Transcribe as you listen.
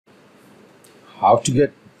How to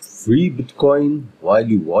get free Bitcoin while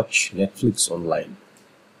you watch Netflix online.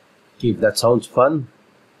 Okay, if that sounds fun,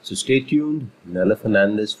 so stay tuned. Kneller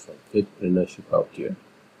Fernandes from Fit-Preneur-Ship out here.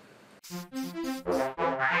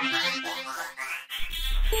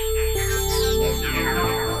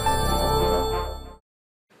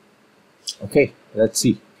 Okay, let's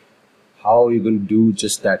see. How are you going to do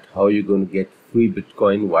just that? How are you going to get free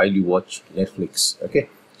Bitcoin while you watch Netflix? Okay,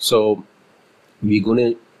 so we're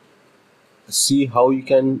going to see how you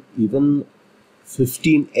can even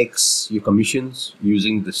 15x your commissions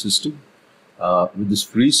using the system with this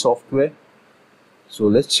free software. So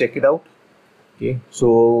let's check it out. Okay,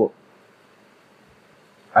 so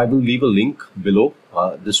I will leave a link below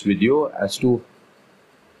this video as to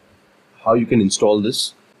how you can install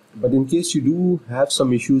this. But in case you do have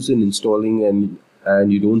some issues in installing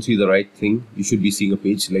and you don't see the right thing, you should be seeing a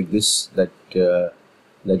page like this that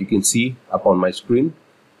you can see up on my screen.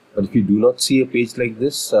 But if you do not see a page like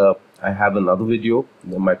this, I have another video,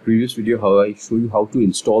 my previous video, how I show you how to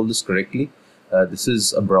install this correctly. This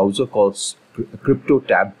is a browser called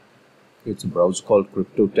CryptoTab. It's a browser called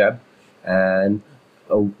CryptoTab, and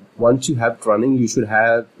once you have it running, you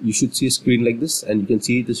should see a screen like this, and you can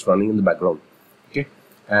see this running in the background. Okay,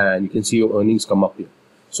 and you can see your earnings come up here.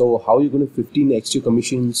 So how are you going to 15x your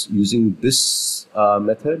commissions using this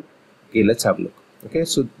method? Okay, let's have a look. Okay,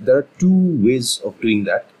 so there are two ways of doing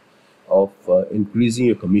that, of increasing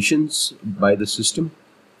your commissions by the system.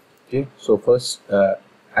 Okay, so first,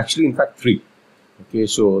 actually in fact three. Okay,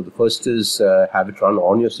 so the first is have it run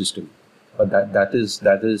on your system, but that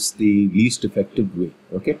is the least effective way.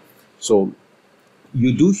 Okay, so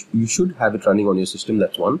you should have it running on your system.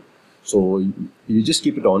 That's one. So you just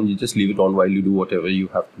keep it on, you just leave it on while you do whatever you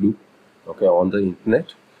have to do. Okay, on the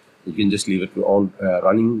internet, you can just leave it on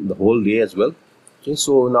running the whole day as well. Okay,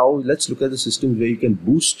 so now let's look at the system where you can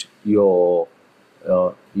boost your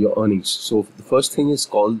earnings. So the first thing is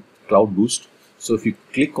called Cloud Boost. So if you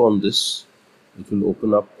click on this, it will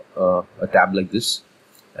open up a tab like this,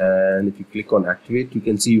 and if you click on activate, you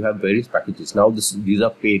can see you have various packages. Now these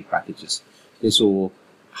are paid packages. Okay, so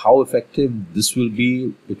how effective this will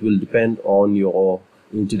be, it will depend on your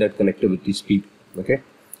internet connectivity speed. Okay,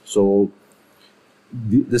 so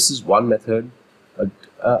this is one method.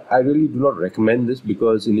 I really do not recommend this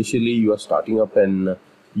because initially you are starting up and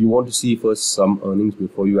you want to see first some earnings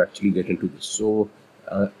before you actually get into this. So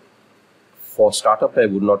for startup, I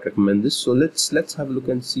would not recommend this. So let's have a look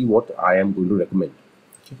and see what I am going to recommend.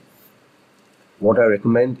 Okay. What I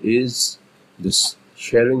recommend is this,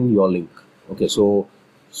 sharing your link. Okay, so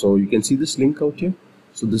you can see this link out here.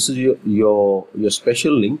 So this is your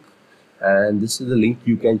special link, and this is the link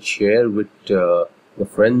you can share with your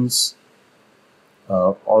friends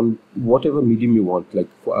on whatever medium you want, like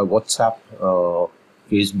WhatsApp,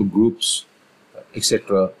 Facebook groups,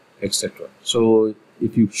 etc., etc. So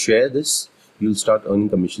if you share this, you'll start earning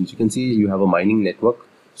commissions. You can see you have a mining network.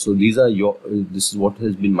 So these are this is what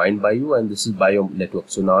has been mined by you, and this is by your network.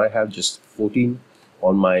 So now I have just 14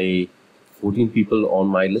 people on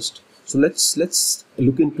my list. So let's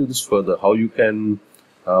look into this further. How you can,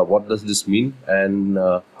 what does this mean, and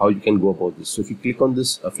how you can go about this. So if you click on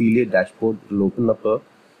this affiliate dashboard, it will open up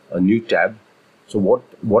a new tab. So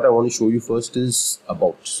what I want to show you first is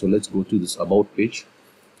about. So let's go to this about page.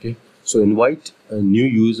 Okay, so invite new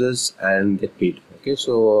users and get paid. Okay,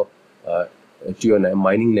 so to your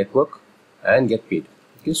mining network and get paid.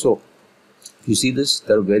 Okay, so you see this,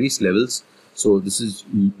 there are various levels. So this is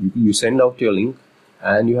you send out your link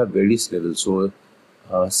and you have various levels. So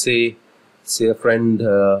say a friend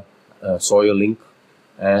saw your link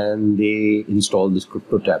and they install this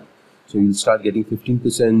CryptoTab. So you'll start getting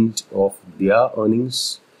 15% of their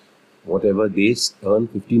earnings. Whatever they earn,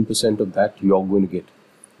 15% of that you're going to get.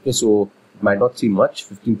 Okay, so it might not seem much,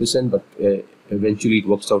 15%, but eventually it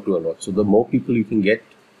works out to a lot. So the more people you can get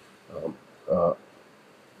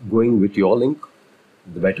going with your link,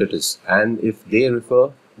 the better it is. And if they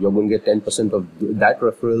refer, you're going to get 10% of that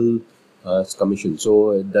referral commission.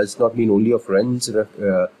 So it does not mean only your friends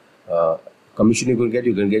commission you're going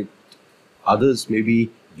to get others,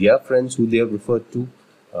 maybe their friends who they have referred to,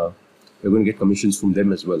 you're going to get commissions from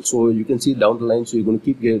them as well. So you can see down the line, so you're going to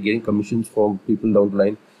keep getting commissions from people down the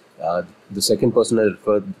line. The second person I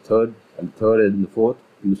referred, the third and the fourth,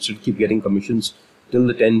 you should keep getting commissions till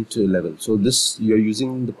the 10th level. So this, you're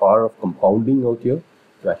using the power of compounding out here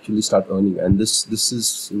to actually start earning, and this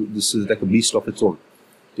is like a beast of its own.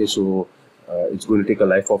 Okay, so it's going to take a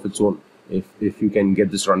life of its own if you can get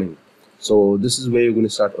this running. So this is where you're going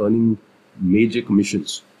to start earning major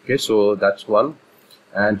commissions. Okay, so that's one.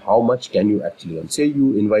 And how much can you actually earn? Say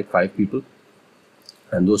you invite 5 people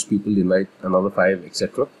and those people invite another 5,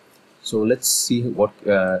 etc. So let's see what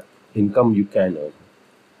income you can earn.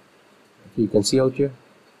 Okay, you can see out here.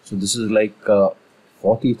 So this is like over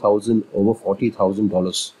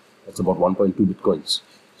 $40,000. That's about 1.2 bitcoins.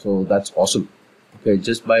 So that's awesome. Okay,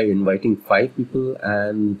 just by inviting 5 people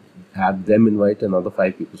and have them invite another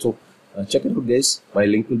 5 people. So check it out, guys. My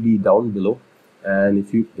link will be down below, and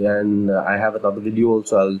if you I have another video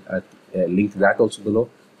also. I'll link that also below.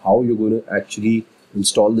 How you're going to actually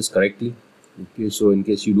install this correctly. Okay, so in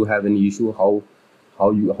case you do have any issue, how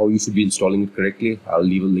you should be installing it correctly, I'll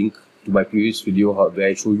leave a link to my previous video where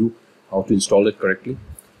I show you how to install it correctly,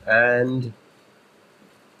 and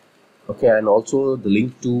okay, and also the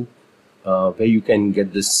link to where you can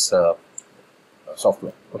get this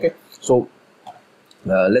software. Okay, so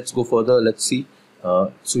let's go further. Let's see.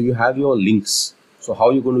 So you have your links. So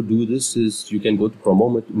how you're going to do this is you can go to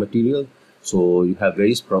promo material. So you have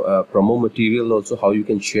various promo material also, how you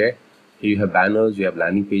can share. Here you have banners, you have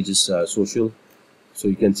landing pages, social. So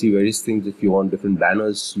you can see various things. If you want different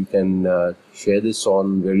banners, you can share this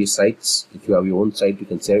on various sites. If you have your own site, you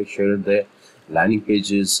can share it there. Landing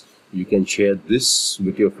pages, you can share this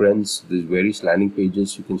with your friends. There's various landing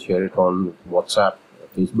pages. You can share it on WhatsApp,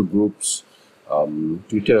 Facebook groups,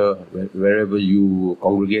 Twitter, wherever you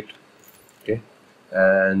congregate. Okay,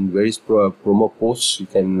 and various promo posts. You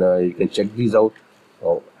can check these out,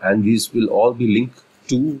 and these will all be linked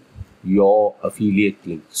to your affiliate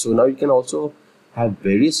link. So now you can also have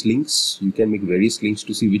various links. You can make various links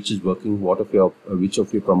to see which is working, which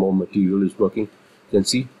of your promo material is working. You can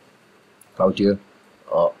see out here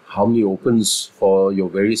how many opens for your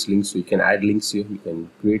various links. So you can add links here. You can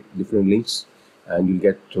create different links, and you'll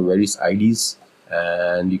get various IDs,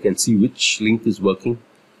 and you can see which link is working,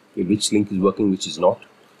 okay, which link is working, which is not.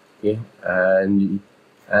 Okay,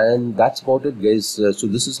 and that's about it, guys. So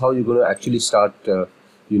this is how you're going to actually start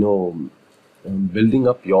building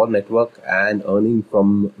up your network and earning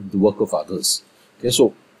from the work of others. Okay,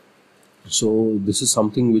 so this is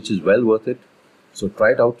something which is well worth it. So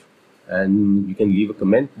try it out, and you can leave a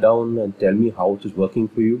comment down and tell me how it is working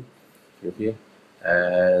for you. Okay,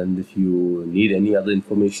 and if you need any other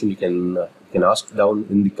information, you can ask down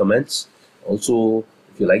in the comments. Also,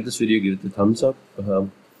 if you like this video, give it a thumbs up,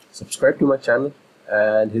 subscribe to my channel,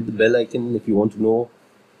 and hit the bell icon if you want to know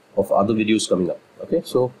of other videos coming up. Okay,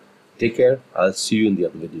 so take care. I'll see you in the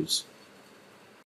other videos.